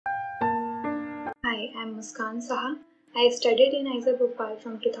I'm Muskan Saha. I studied in IISER Bhopal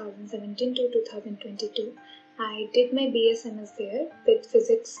from 2017 to 2022. I did my BSMS there with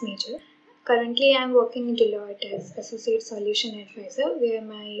physics major. Currently, I'm working in Deloitte as Associate Solution Advisor, where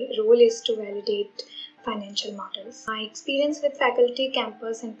my role is to validate financial models. My experience with faculty,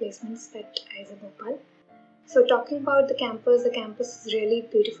 campus, and placements at IISER Bhopal. So, talking about the campus is really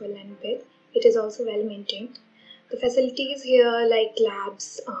beautiful and big. It is also well maintained. The facilities here, like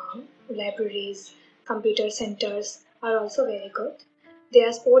labs, libraries, computer centers, are also very good. There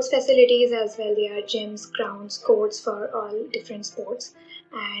are sports facilities as well. There are gyms, grounds, courts for all different sports.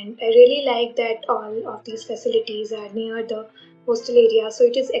 And I really like that all of these facilities are near the hostel area, so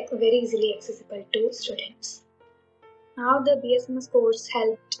it is very easily accessible to students. How the BSMS course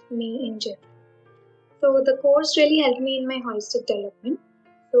helped me in gym. So the course really helped me in my holistic development.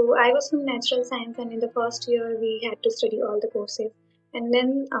 So I was from natural science, and in the first year we had to study all the courses, and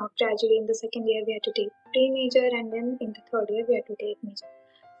then gradually in the second year we had to take pre-major, and then in the third year we had to take major.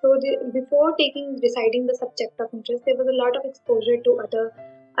 So before deciding the subject of interest, there was a lot of exposure to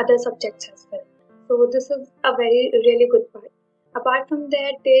other subjects as well. So this is a really good part. Apart from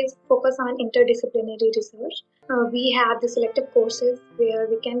that, there is focus on interdisciplinary research. We have the selective courses where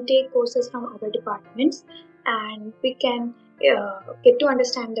we can take courses from other departments, and we can get to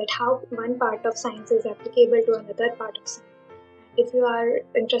understand that how one part of science is applicable to another part of science. If you are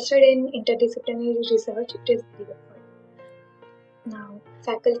interested in interdisciplinary research, it is very good for you. Now,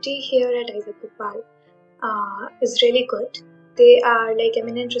 faculty here at IISER Bhopal is really good. They are like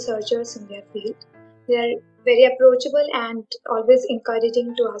eminent researchers in their field. They are very approachable and always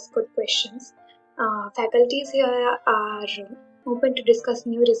encouraging to ask good questions. Faculties here are open to discuss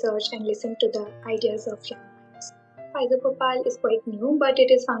new research and listen to the ideas of young minds. IISER Bhopal is quite new, but it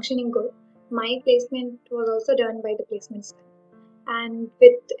is functioning good. My placement was also done by the placement staff. And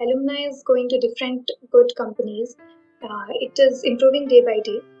with alumni going to different good companies, it is improving day by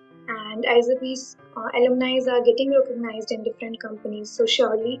day. And IISER's alumni are getting recognized in different companies, so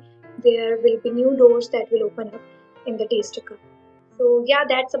surely there will be new doors that will open up in the days to come. So yeah,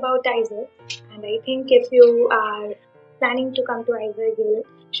 that's about IISER. And I think if you are planning to come to IISER, you will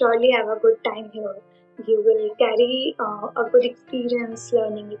surely have a good time here. You will carry a good experience,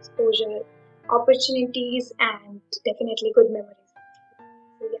 learning exposure, opportunities, and definitely good memories.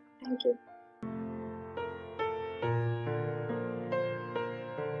 So yeah, thank you.